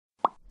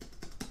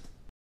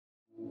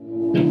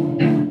Look,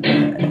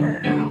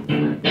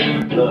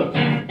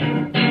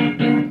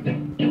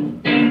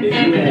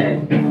 if you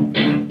had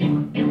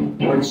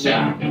one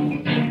shot,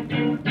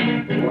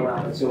 one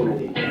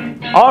opportunity.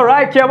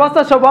 Alright, Kya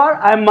basta Shabar?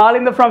 I'm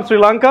Malinda from Sri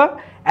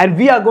Lanka and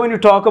we are going to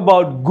talk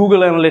about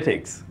Google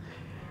Analytics.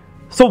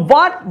 So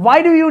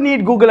why do you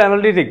need Google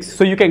Analytics?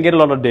 So you can get a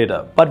lot of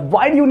data. But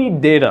why do you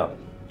need data?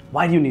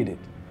 Why do you need it?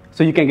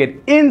 So you can get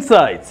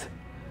insights.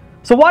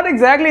 So what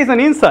exactly is an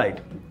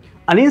insight?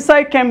 An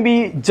insight can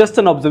be just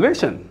an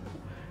observation.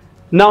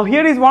 Now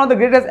here is one of the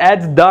greatest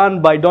ads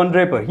done by Don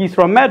Draper. He's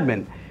from Mad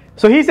Men.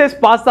 So he says,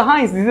 pass the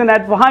Heinz. This is an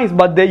ad for Heinz,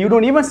 but there you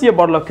don't even see a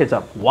bottle of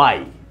ketchup.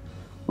 Why?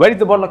 Where is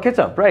the bottle of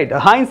ketchup, right? A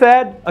Heinz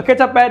ad, a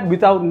ketchup ad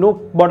without no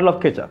bottle of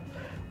ketchup.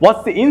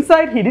 What's the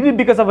insight? He did it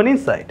because of an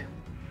insight.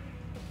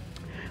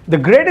 The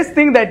greatest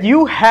thing that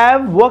you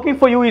have working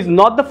for you is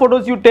not the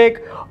photos you take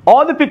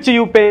or the picture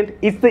you paint.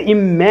 It's the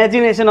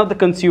imagination of the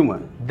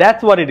consumer.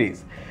 That's what it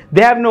is.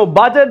 They have no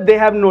budget. They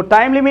have no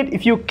time limit.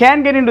 If you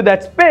can get into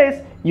that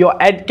space,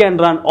 your ad can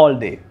run all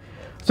day.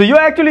 So you're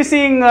actually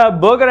seeing a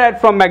burger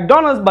ad from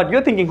McDonald's, but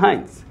you're thinking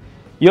Heinz.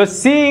 You're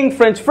seeing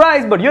French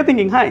fries, but you're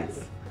thinking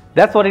Heinz.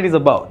 That's what it is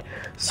about.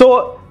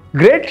 So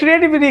great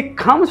creativity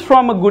comes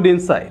from a good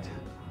insight.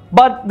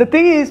 But the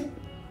thing is,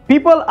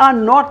 people are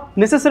not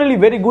necessarily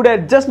very good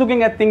at just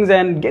looking at things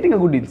and getting a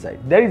good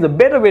insight. There is a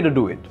better way to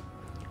do it.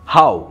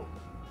 How?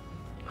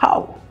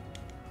 How?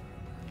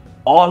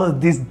 All of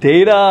this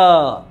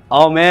data.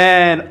 Oh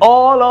man,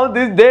 all of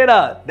this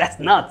data. That's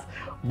nuts.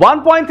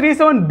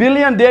 1.37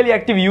 billion daily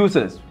active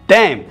users.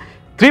 Damn.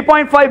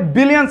 3.5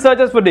 billion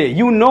searches per day.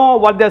 You know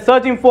what they're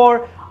searching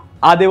for.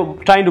 Are they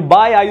trying to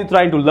buy? Are you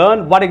trying to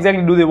learn? What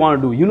exactly do they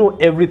want to do? You know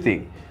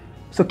everything.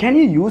 So can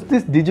you use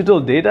this digital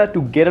data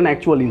to get an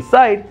actual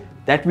insight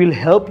that will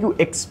help you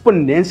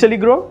exponentially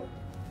grow?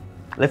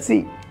 Let's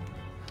see.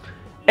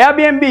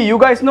 Airbnb. You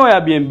guys know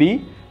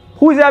Airbnb.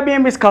 Who is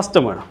Airbnb's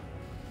customer?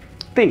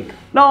 Think.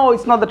 No,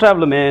 it's not the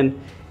traveler, man.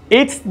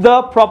 It's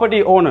the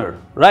property owner,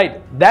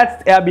 right?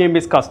 That's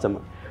Airbnb's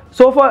customer.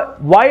 So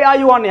why are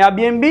you on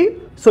Airbnb?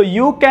 So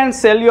you can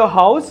sell your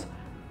house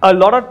a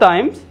lot of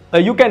times.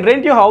 You can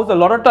rent your house a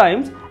lot of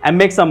times and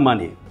make some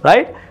money,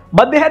 right?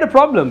 But they had a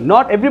problem.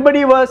 Not every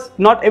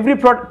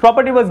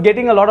property was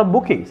getting a lot of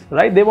bookings,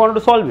 right? They wanted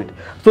to solve it.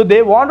 So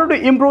they wanted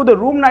to improve the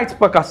room nights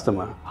per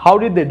customer. How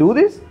did they do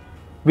this?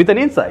 With an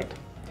insight.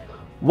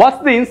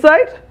 What's the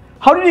insight?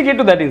 How did you get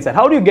to that insight?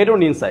 How do you get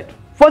on insight?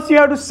 First, you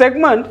have to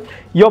segment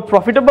your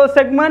profitable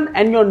segment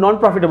and your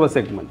non-profitable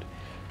segment.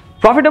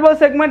 Profitable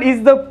segment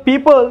is the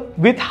people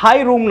with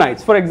high room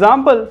nights. For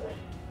example,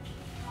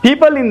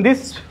 people in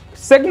this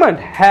segment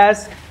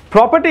has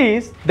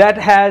properties that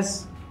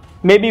has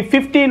maybe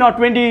 15 or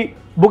 20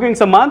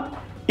 bookings a month.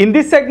 In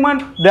this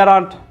segment, there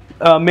aren't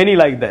many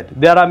like that.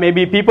 There are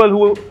maybe people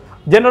who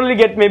generally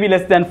get maybe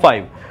less than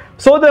 5.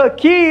 So the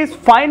key is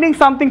finding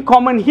something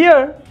common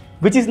here,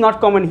 which is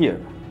not common here.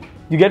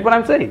 You get what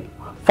I'm saying?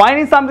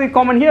 Finding something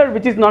common here,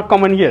 which is not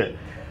common here.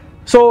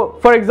 So,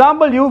 for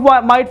example, you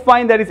might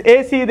find there is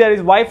AC, there is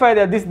Wi-Fi,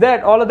 there is this,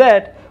 that, all of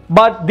that.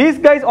 But these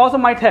guys also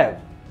might have.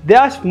 There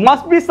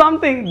must be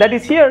something that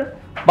is here,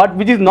 but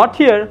which is not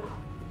here.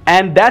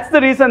 And that's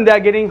the reason they are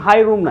getting high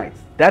room nights.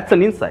 That's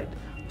an insight.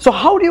 So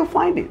how do you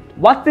find it?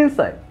 What's the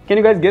insight? Can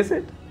you guys guess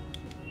it?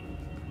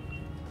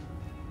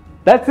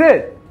 That's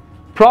it.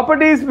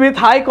 Properties with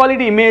high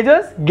quality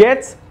images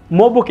gets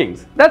more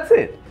bookings. That's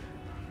it.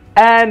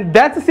 And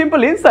that's a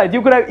simple insight.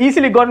 You could have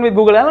easily gotten with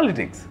Google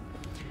Analytics.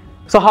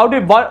 So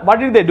what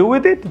did they do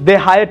with it? They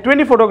hired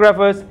 20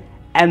 photographers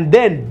and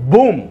then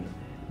boom,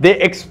 they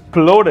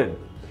exploded.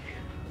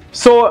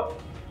 So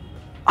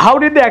how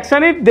did they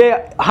action it?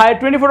 They hired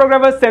 20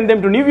 photographers, sent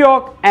them to New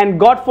York and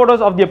got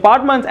photos of the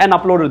apartments and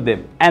uploaded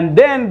them. And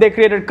then they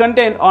created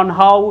content on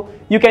how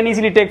you can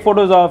easily take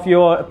photos of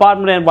your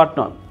apartment and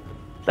whatnot.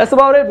 That's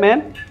about it,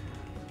 man.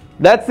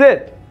 That's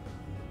it.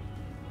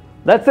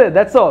 That's it.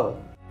 That's all.